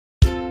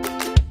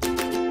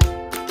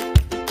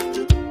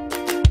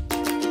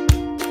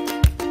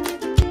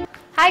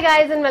Hi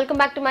guys, and welcome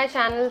back to my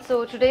channel.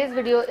 So today's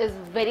video is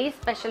very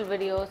special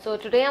video. So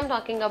today I'm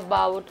talking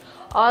about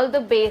all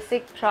the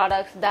basic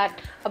products that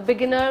a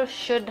beginner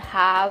should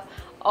have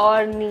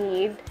or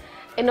need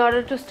in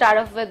order to start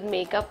off with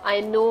makeup. I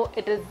know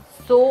it is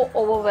so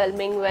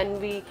overwhelming when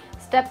we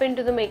step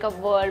into the makeup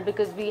world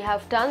because we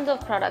have tons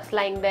of products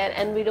lying there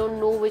and we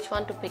don't know which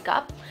one to pick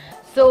up.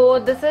 So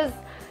this is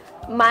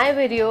my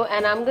video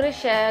and I'm going to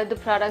share the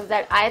products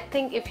that I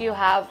think if you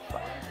have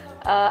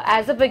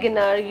as a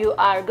beginner you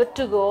are good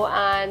to go,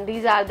 and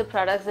these are the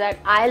products that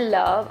I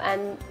love,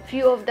 and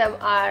few of them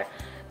are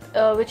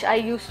which I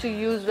used to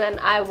use when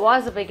I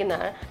was a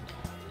beginner.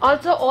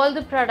 Also, all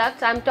the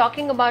products I'm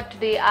talking about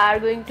today are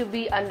going to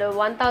be under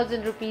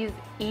 1000 rupees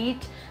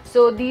each,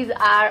 so these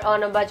are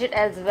on a budget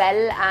as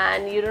well,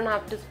 and you don't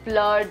have to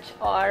splurge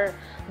or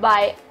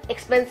buy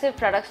expensive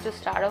products to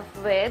start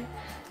off with.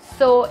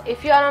 So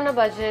if you are on a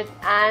budget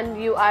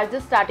and you are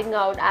just starting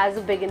out as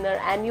a beginner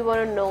and you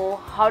want to know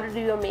how to do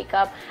your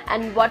makeup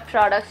and what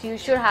products you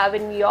should have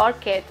in your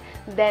kit,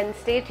 then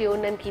stay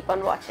tuned and keep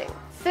on watching.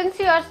 Since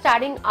you are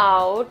starting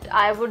out,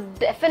 I would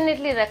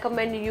definitely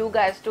recommend you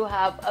guys to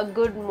have a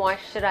good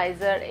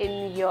moisturizer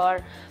in your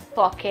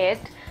pocket.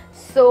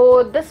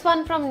 So this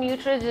one from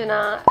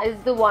Neutrogena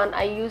is the one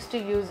I used to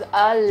use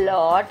a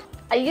lot.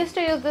 I used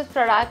to use this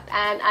product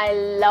and I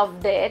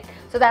loved it,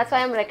 so that's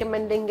why I'm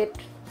recommending it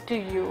to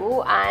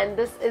you. And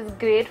this is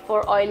great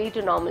for oily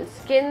to normal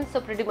skin,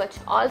 so pretty much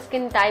all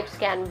skin types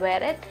can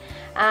wear it.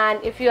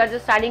 And if you are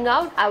just starting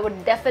out, I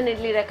would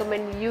definitely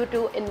recommend you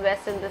to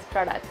invest in this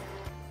product.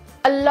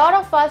 A lot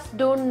of us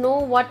don't know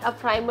what a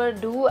primer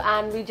do,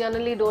 and we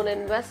generally don't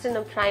invest in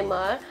a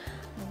primer,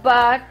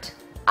 but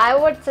I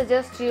would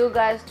suggest you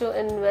guys to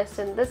invest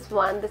in this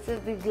one. This is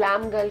the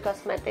Glamgals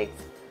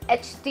Cosmetics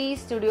HT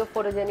Studio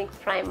Photogenic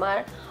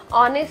Primer.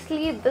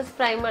 Honestly, this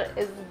primer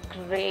is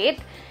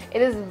great.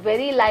 It is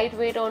very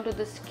lightweight onto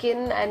the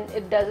skin and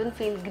it doesn't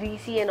feel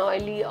greasy and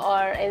oily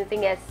or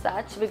anything as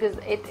such, because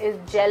it is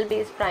gel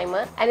based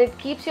primer and it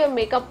keeps your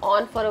makeup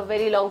on for a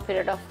very long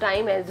period of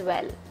time as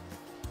well.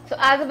 So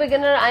as a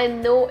beginner, I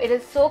know it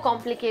is so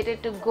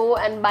complicated to go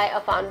and buy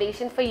a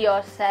foundation for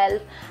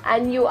yourself,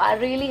 and you are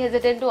really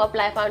hesitant to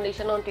apply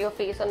foundation onto your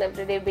face on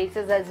everyday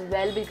basis as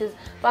well, because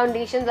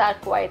foundations are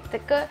quite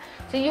thicker.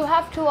 So you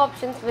have two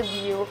options with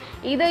you.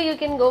 Either you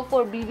can go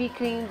for BB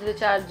creams,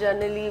 which are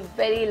generally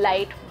very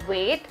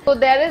lightweight. So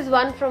there is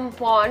one from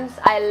Pond's.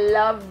 I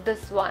love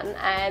this one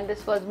and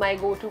this was my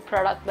go-to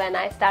product when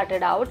I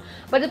started out.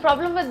 But the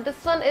problem with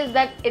this one is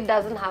that it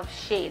doesn't have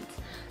shades.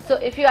 So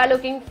if you are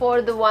looking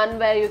for the one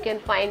where you can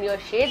find your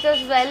shades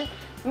as well,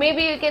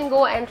 maybe you can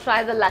go and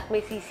try the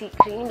Lakme CC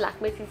cream.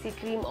 Lakme CC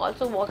cream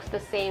also works the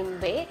same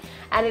way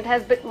and it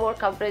has a bit more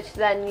coverage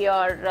than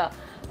your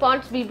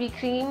Pond's BB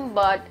cream,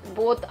 but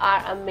both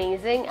are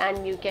amazing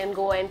and you can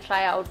go and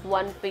try out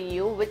one for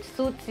you which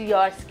suits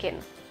your skin.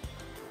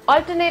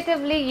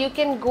 Alternatively, you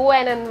can go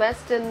and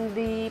invest in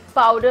the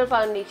powder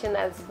foundation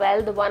as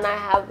well. The one I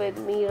have with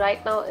me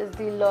right now is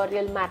the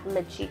Loreal Matte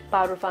Magique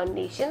powder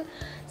foundation.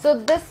 So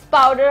this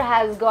powder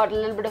has got a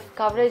little bit of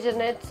coverage in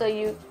it, so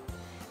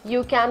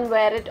you can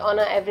wear it on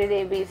an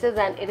everyday basis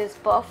and it is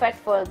perfect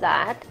for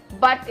that.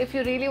 But if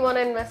you really want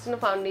to invest in a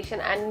foundation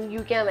and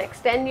you can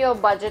extend your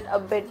budget a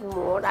bit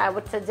more, I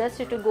would suggest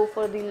you to go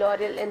for the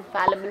L'Oreal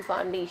Infallible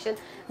foundation.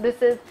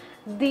 This is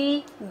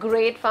the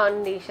great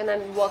foundation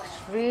and works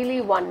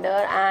really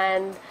wonder,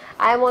 and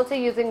I am also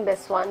using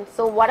this one.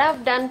 So what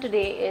I've done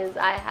today is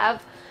I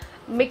have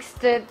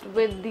mixed it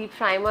with the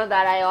primer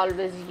that I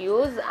always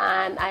use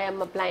and I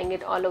am applying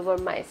it all over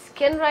my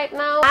skin right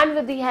now, and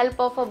with the help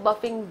of a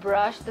buffing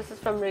brush, this is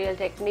from Real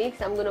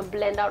Techniques, I'm going to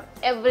blend out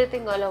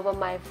everything all over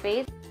my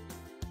face.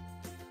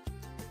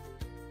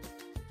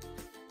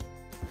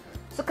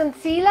 So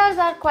concealers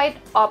are quite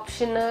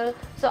optional.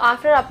 So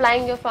after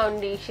applying your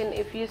foundation,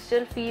 if you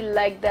still feel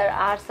like there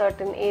are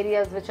certain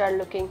areas which are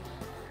looking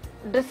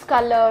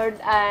discolored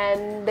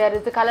and there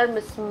is a color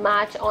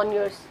mismatch on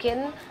your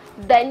skin,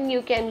 then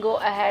you can go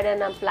ahead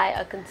and apply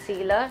a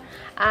concealer.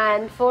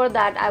 And for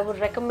that, I would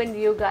recommend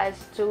you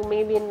guys to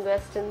maybe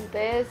invest in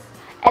this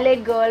LA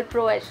Girl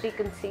Pro HD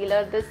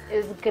Concealer. This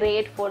is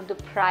great for the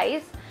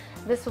price.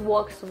 This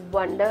works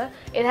wonder.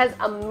 It has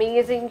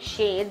amazing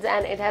shades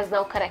and it has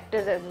now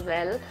correctors as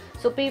well.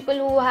 So people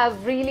who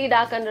have really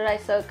dark under eye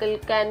circle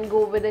can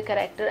go with a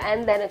corrector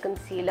and then a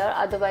concealer.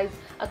 Otherwise,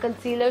 a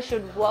concealer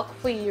should work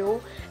for you,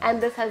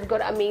 and this has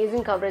got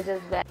amazing coverage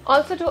as well.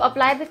 Also, to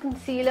apply the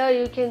concealer,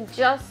 you can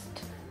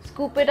just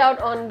scoop it out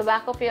on the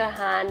back of your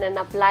hand and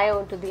apply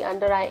onto the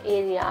under eye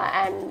area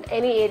and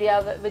any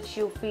area which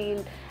you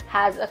feel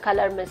has a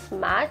color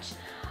mismatch.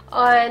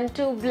 And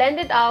to blend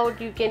it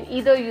out, you can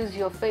either use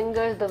your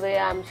fingers the way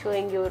I'm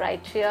showing you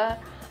right here,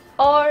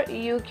 or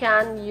you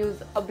can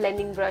use a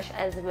blending brush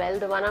as well.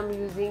 The one I'm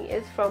using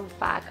is from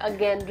Pack,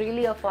 again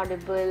really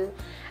affordable,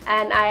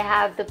 and I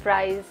have the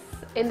price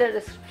in the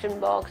description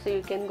box, so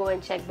you can go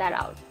and check that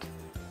out.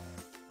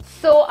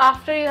 So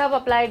after you have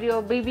applied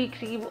your BB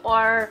cream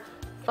or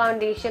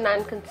foundation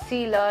and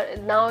concealer,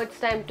 now it's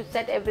time to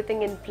set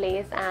everything in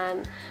place,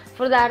 and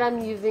for that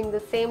I'm using the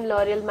same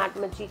L'Oreal Matte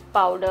Magique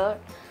powder.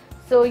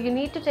 So you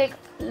need to take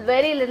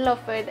very little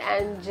of it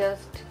and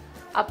just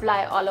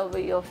apply all over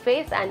your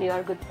face and you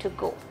are good to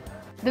go.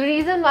 The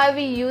reason why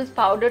we use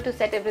powder to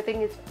set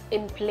everything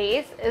in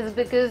place is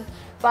because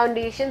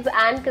foundations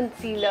and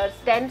concealers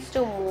tends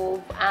to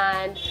move,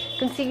 and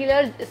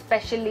concealer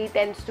especially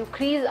tends to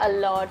crease a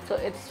lot, so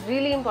it's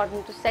really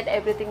important to set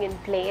everything in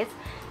place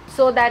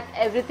so that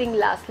everything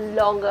lasts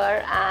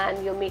longer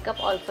and your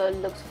makeup also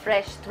looks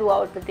fresh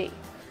throughout the day.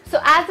 So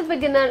as a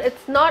beginner,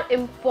 it's not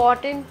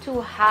important to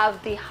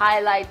have the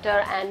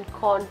highlighter and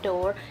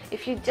contour.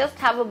 If you just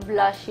have a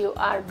blush, you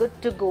are good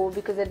to go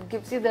because it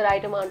gives you the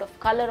right amount of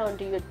color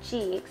onto your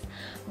cheeks.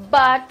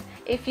 But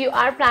if you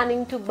are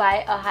planning to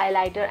buy a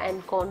highlighter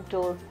and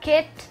contour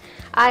kit,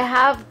 I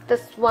have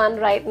this one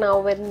right now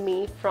with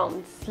me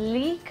from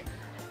Sleek.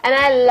 And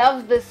I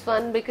love this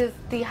one because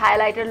the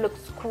highlighter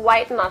looks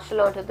quite natural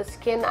onto the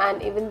skin,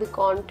 and even the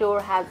contour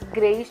has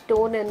greyish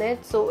tone in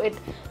it, so it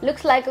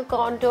looks like a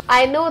contour.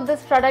 I know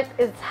this product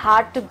is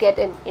hard to get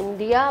in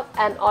India.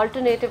 An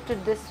alternative to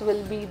this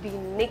will be the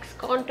Nyx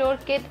Contour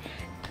Kit.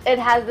 It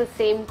has the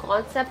same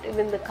concept,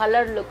 even the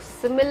color looks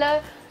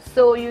similar.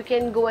 So you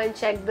can go and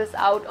check this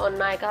out on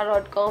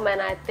Nykaa.com,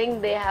 and I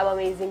think they have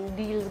amazing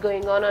deals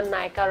going on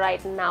Nykaa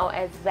right now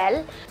as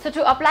well. So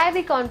to apply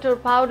the contour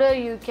powder,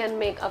 you can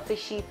make a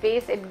fishy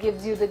face. It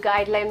gives you the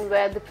guideline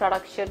where the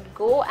product should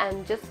go,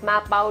 and just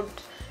map out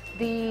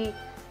the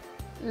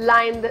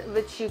line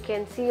which you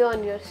can see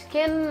on your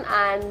skin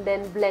and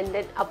then blend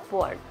it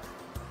upward.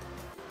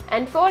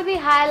 And for the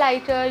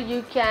highlighter,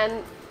 you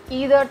can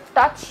either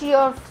touch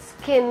your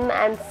skin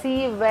and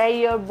see where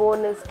your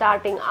bone is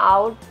starting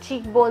out,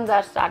 cheekbones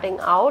are starting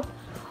out.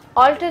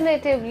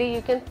 Alternatively,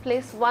 you can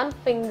place one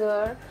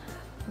finger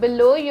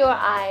below your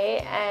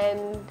eye,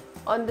 and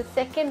on the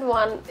second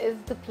one is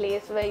the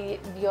place where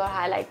your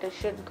highlighter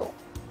should go.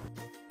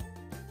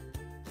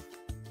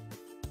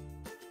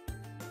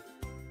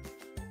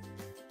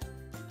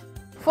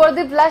 For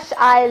the blush,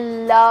 I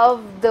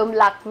love the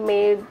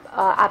Lakme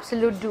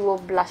Absolute Duo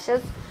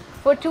blushes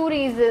for two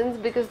reasons: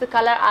 because the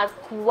color are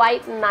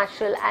quite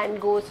natural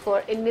and goes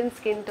for Indian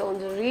skin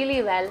tones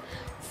really well.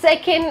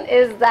 Second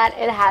is that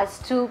it has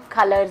two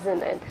colors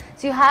in it,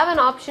 so you have an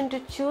option to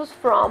choose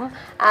from,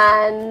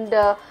 and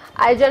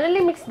I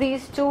generally mix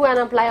these two and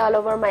apply all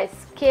over my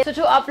skin. So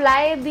to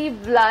apply the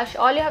blush,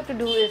 all you have to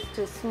do is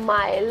to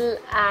smile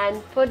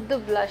and put the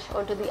blush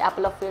onto the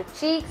apple of your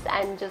cheeks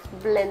and just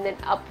blend it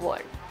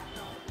upward.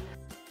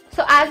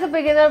 So as a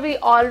beginner, we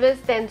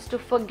always tend to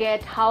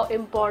forget how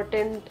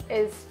important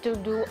is to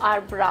do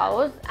our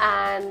brows,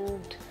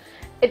 and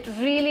it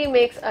really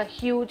makes a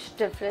huge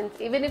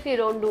difference. Even if you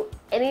don't do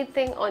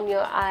anything on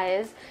your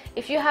eyes,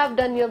 if you have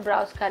done your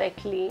brows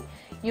correctly,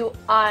 you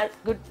are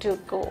good to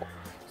go.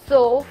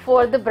 So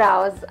for the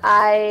brows,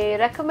 I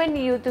recommend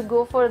you to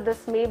go for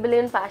this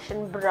Maybelline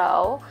Fashion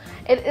Brow.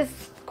 It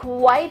is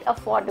quite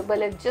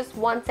affordable. It's just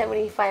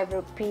 175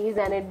 rupees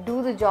and it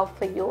do the job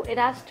for you. It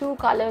has two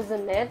colors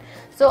in it,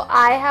 so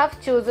I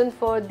have chosen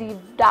for the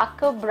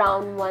darker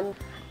brown one.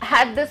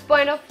 At this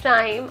point of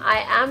time,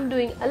 I am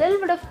doing a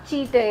little bit of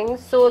cheating,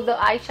 so the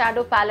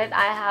eyeshadow palette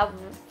I have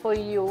for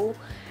you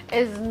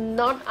is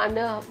not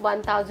under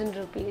 1000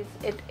 rupees.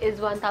 It is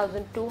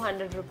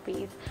 1200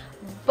 rupees,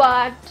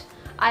 but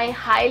I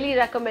highly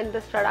recommend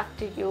this product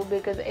to you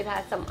because it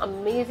has some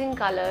amazing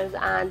colors,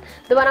 and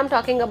the one I'm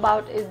talking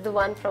about is the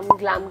one from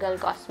Glamgals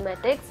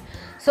Cosmetics.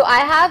 So I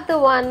have the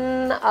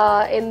one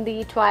in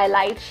the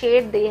Twilight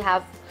shade. They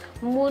have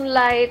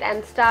Moonlight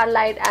and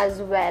Starlight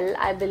as well,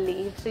 I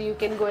believe. So you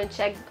can go and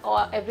check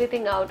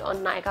everything out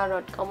on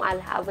Nykaa.com. I'll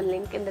have a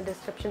link in the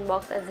description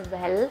box as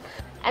well.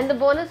 And the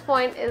bonus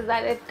point is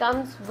that it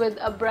comes with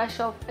a brush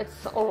of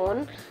its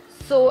own.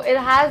 So it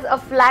has a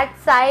flat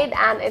side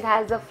and it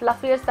has a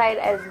fluffier side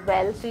as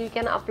well. So you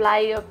can apply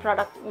your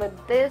product with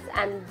this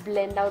and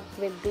blend out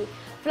with the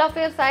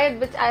fluffier side,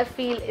 which I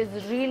feel is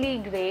really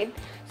great.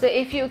 So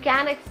if you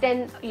can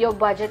extend your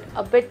budget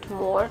a bit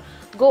more,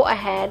 go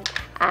ahead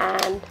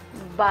and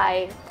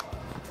buy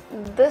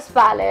this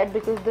palette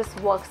because this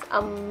works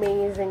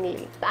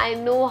amazingly. I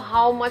know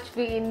how much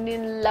we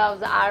Indian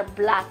loves our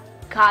black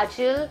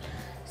kajal,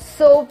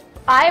 so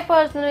I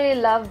personally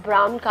love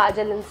brown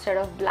kajal instead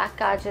of black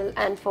kajal,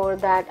 and for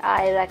that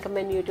I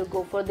recommend you to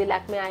go for the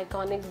Lakme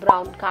Eyeconic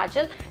brown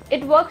kajal.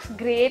 It works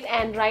great,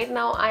 and right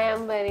now I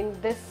am wearing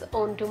this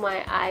onto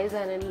my eyes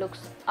and it looks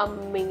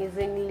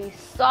amazingly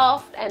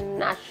soft and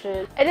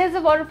natural. It is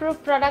a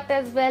waterproof product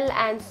as well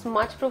and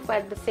smudge proof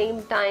at the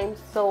same time,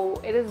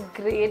 so it is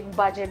great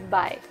budget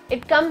buy.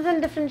 It comes in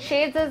different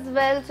shades as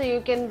well, so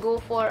you can go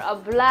for a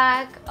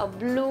black, a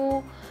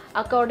blue,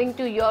 according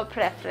to your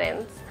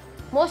preference.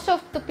 Most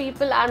of the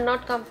people are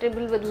not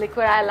comfortable with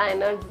liquid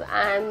eyeliners,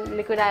 and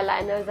liquid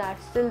eyeliners are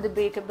still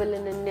debatable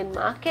in Indian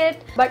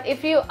market. But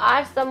if you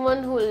are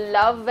someone who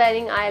love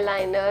wearing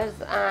eyeliners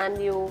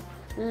and you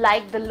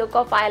like the look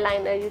of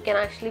eyeliner, you can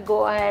actually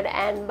go ahead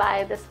and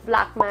buy this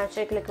Black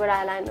Magic liquid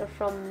eyeliner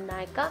from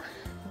Nykaa.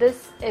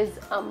 this is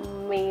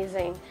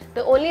amazing.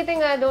 The only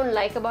thing I don't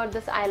like about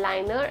this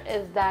eyeliner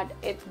is that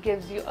it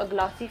gives you a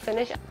glossy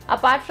finish.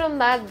 Apart from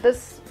that,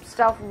 this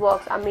stuff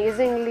works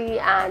amazingly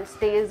and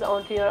stays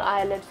onto your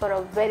eyelids for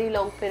a very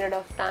long period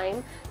of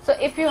time. So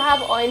if you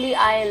have oily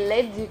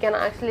eyelids, you can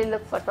actually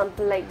look for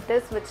something like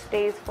this, which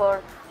stays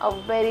for a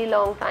very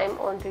long time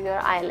onto your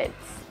eyelids.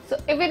 So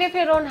even if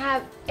you don't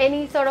have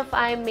any sort of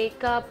eye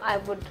makeup, I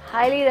would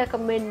highly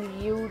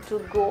recommend you to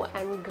go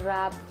and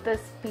grab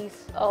this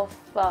piece of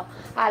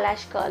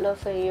eyelash curler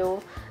for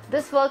you.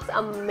 This works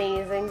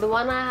amazing. The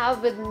one I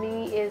have with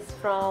me is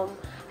from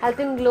Health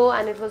and Glow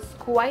and it was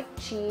quite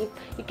cheap.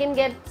 You can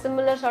get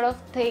similar sort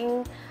of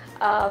thing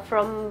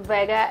from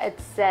Vega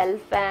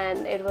itself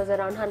and it was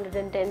around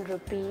 110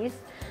 rupees.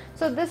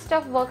 So this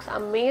stuff works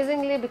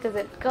amazingly because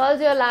it curls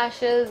your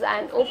lashes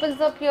and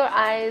opens up your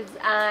eyes,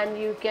 and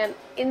you can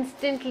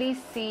instantly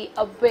see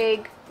a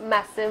big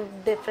massive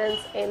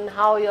difference in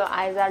how your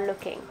eyes are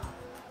looking.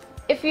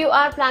 If you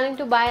are planning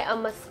to buy a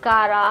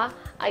mascara,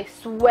 I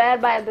swear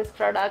by this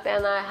product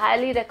and I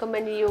highly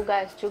recommend you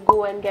guys to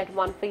go and get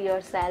one for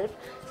yourself.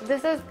 So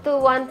this is the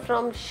one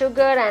from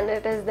Sugar and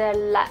it is their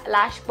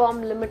Lash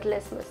Bomb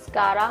Limitless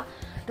mascara.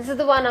 This is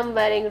the one I'm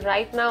wearing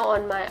right now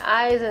on my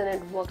eyes and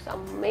it works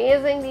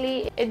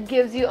amazingly. It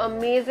gives you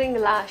amazing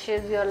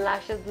lashes. Your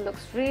lashes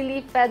looks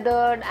really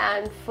feathered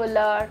and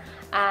fuller,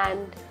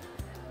 and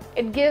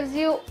it gives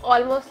you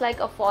almost like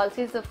a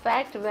falsies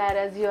effect,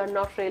 whereas you are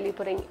not really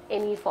putting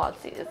any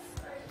falsies.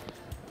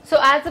 So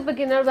as a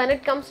beginner, when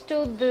it comes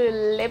to the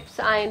lips,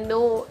 I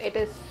know it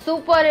is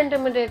super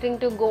intimidating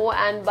to go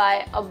and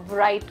buy a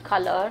bright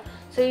color.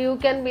 So you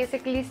can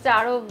basically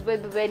start off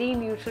with very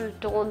neutral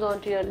tones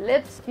onto your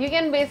lips. You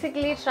can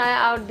basically try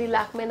out the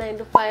Lakme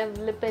 9to5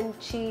 Lip and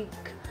Cheek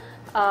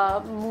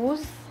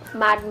mousse,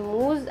 matte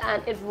mousse,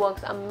 and it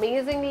works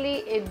amazingly.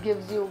 It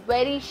gives you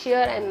very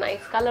sheer and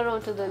nice color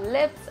onto the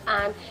lips,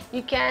 and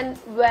you can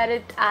wear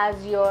it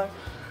as your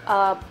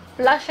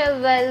blush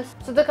as well.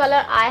 So the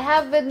color I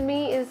have with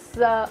me is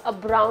a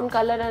brown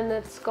color and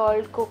it's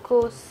called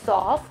Cocoa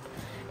Soft.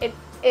 It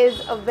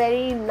is a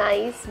very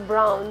nice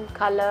brown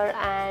color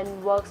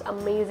and works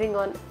amazing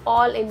on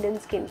all Indian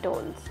skin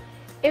tones.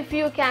 If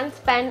you can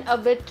spend a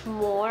bit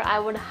more, I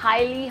would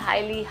highly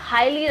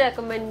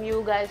recommend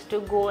you guys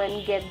to go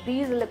and get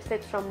these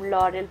lipsticks from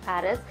L'Oreal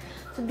Paris.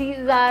 So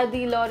these are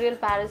the L'Oreal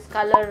Paris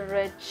Color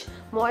Rich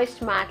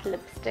Moist Matte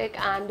Lipstick,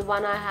 and the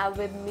one I have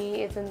with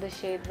me is in the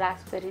shade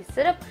Raspberry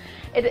Syrup.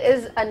 It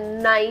is a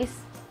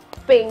nice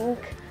pink,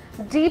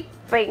 deep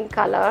pink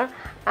color,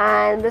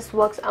 and this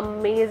works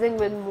amazing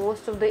with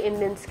most of the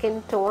Indian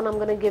skin tone. I'm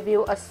gonna give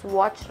you a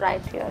swatch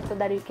right here so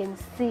that you can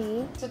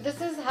see. So this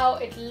is how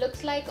it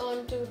looks like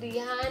onto the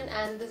hand,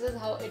 and this is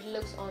how it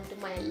looks onto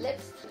my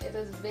lips. It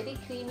is very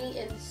creamy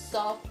and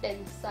soft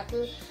and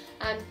subtle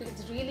and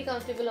feels really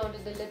comfortable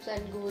onto the lips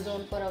and goes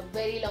on for a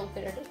very long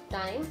period of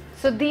time.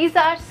 So these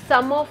are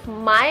some of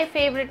my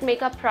favorite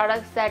makeup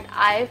products that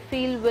I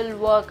feel will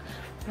work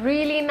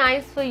really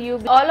nice for you.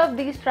 All of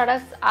these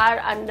products are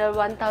under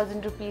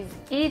 1000 rupees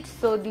each,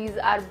 so these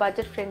are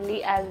budget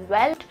friendly as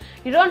well.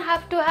 You don't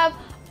have to have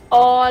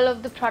all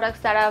of the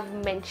products that I've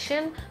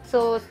mentioned.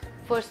 So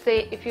for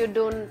say if you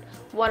don't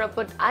want to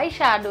put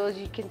eyeshadows,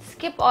 you can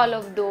skip all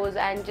of those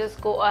and just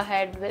go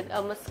ahead with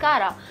a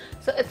mascara.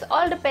 So it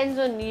all depends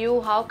on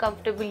you, how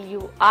comfortable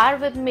you are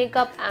with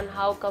makeup and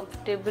how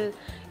comfortable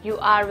you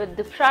are with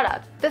the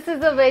product. This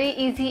is a very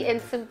easy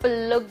and simple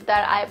look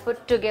that I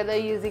put together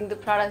using the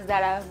products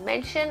that I have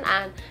mentioned,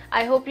 and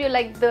I hope you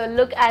like the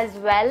look as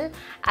well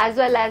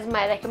as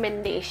my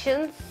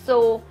recommendations.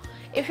 So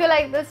if you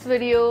like this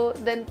video,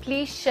 then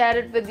please share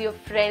it with your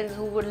friends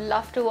who would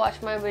love to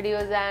watch my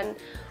videos and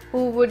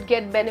who would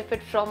get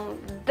benefit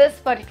from this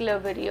particular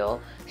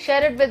video.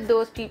 Share it with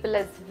those people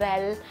as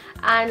well,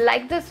 and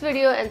like this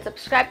video and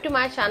subscribe to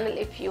my channel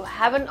if you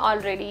haven't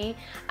already,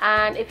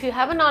 and if you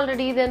haven't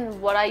already,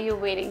 then what are you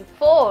waiting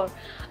for?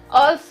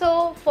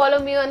 Also follow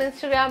me on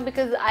Instagram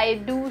because I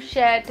do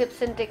share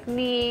tips and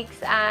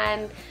techniques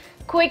and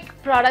quick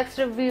products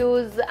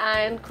reviews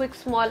and quick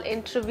small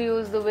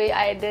interviews, the way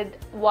I did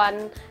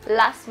one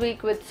last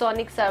week with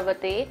Sonic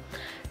Sarvate.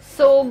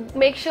 So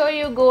make sure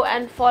you go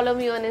and follow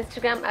me on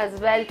Instagram as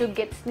well to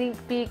get sneak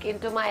peek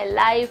into my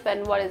life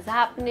and what is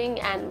happening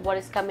and what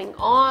is coming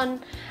on.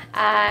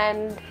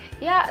 And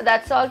yeah,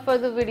 that's all for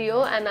the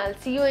video, and I'll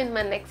see you in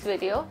my next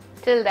video.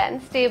 Till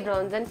then, stay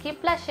bronze and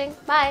keep blushing.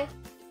 Bye.